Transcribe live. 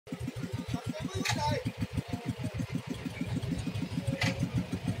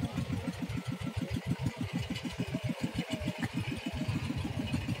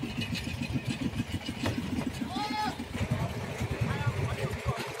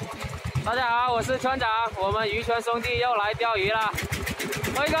大家好，我是村长，我们渔村兄弟又来钓鱼了。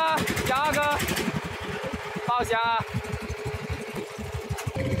辉哥、小二哥，爆香啊！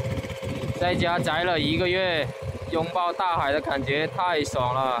在家宅了1个月，拥抱大海的感觉太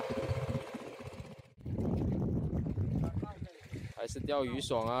爽了。还是钓鱼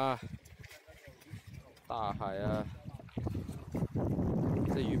爽啊！大海啊！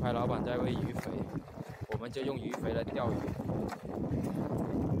这鱼排老板在喂鱼肥，我们就用鱼肥来钓鱼。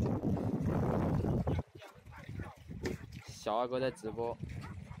 小二哥在直播，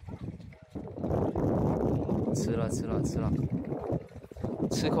吃了，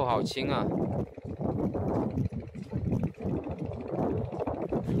吃口好轻啊！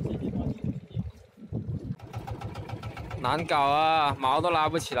难搞啊，毛都拉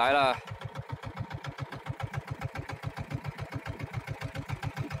不起来了。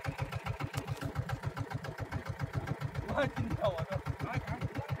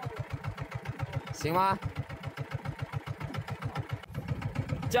行吗？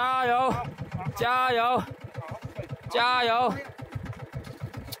 加油！加油！加油！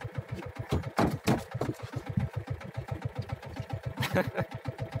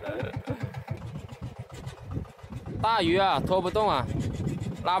大鱼啊，拖不动啊，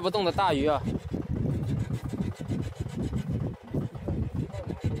拉不动的大鱼啊！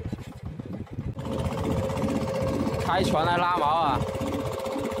开船来拉毛啊！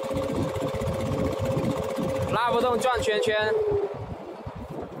拉不动，转圈圈。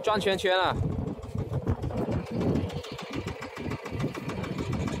 转圈圈了，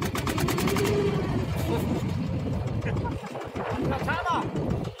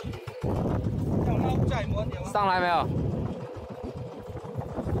上来没有？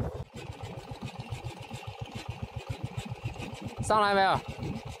上来没有？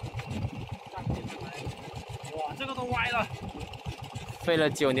哇，这个都歪了，费了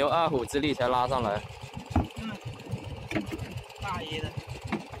9牛2虎之力才拉上来。大爷的！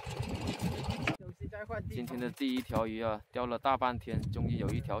 今天的第1条鱼啊，钓了大半天，终于有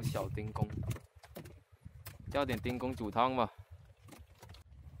一条小丁公，钓点丁公煮汤吧。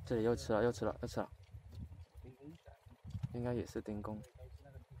这里又吃了，应该也是丁公。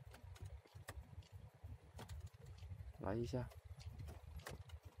来一下。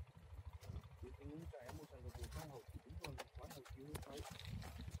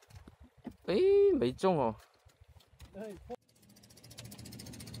哎，没中哦。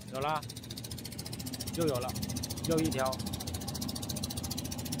有了。 又有了，又一条，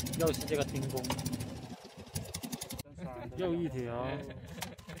又是这个丁公，又一条，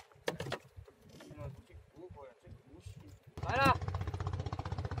来了！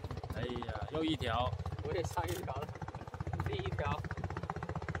哎呀，又一条，我也上一条了，第1条，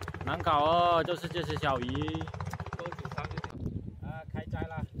难搞哦，就是这些小鱼，都煮汤就行。啊，开斋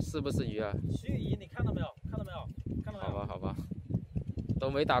了，是不是鱼啊？须鱼，你看到没有？看到没有？看到没有？好吧，好吧。 都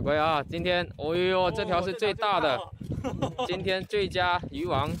没打龟啊！今天，哦呦，这条是最大的，今天最佳鱼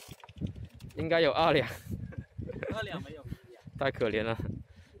王，应该有2两。2两没有，太可怜了，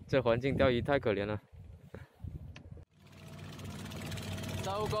这环境钓鱼太可怜了。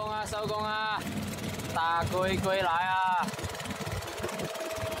收工啊，收工啊！大龟归来啊！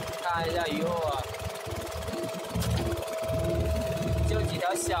看一下鱼货啊，就几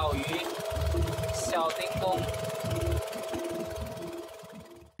条小鱼，小丁公。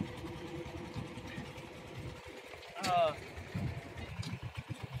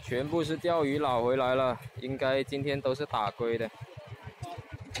 全部是钓鱼佬回来了，应该今天都是打龟的。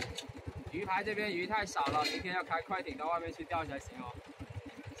鱼排这边鱼太少了，明天要开快艇到外面去钓才行哦。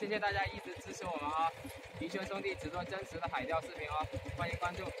谢谢大家一直支持我们啊！渔村兄弟只做真实的海钓视频哦，欢迎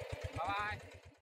关注，拜拜。